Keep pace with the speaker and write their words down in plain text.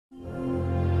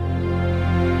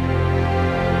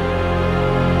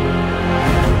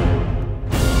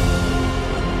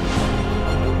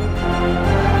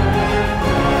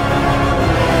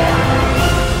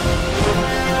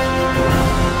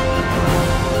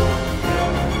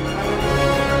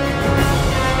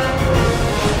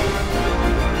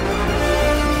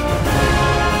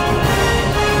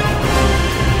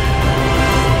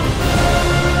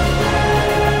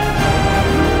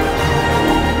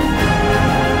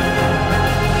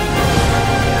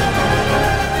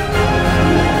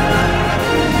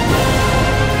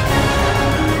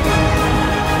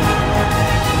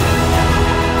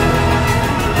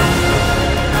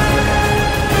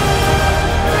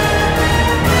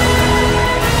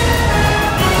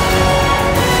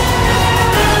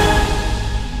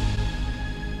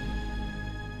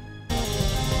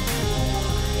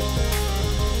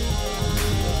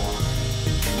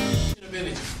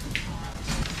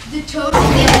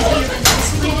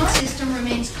isolated system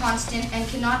remains constant and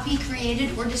cannot be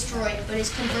created or destroyed, but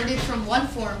is converted from one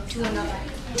form to another.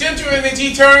 Potential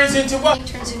energy turns into what? It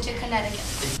turns into kinetic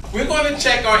energy. We're going to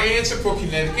check our answer for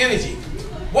kinetic energy.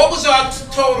 What was our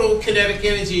total kinetic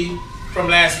energy from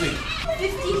last week?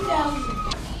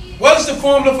 50,000. What is the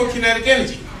formula for kinetic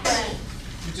energy?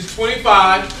 Which is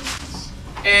 25.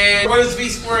 And what is V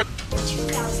squared?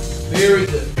 2,000. Very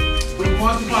good. We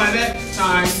multiply that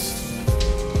times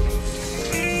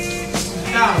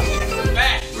 2,000.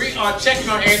 Back. We are checking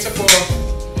our answer for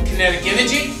kinetic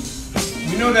energy.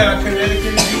 We know that our kinetic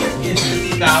energy is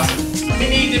 50,000. We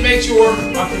need to make sure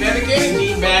our kinetic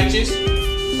energy matches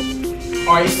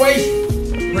our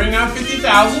equation. Bring out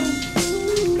 50,000.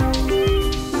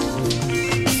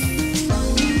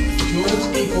 Joules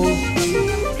equals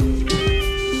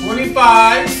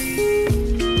 25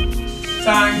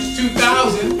 times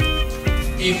 2,000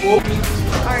 equals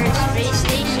Our space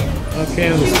station. okay,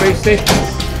 on the space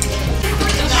station.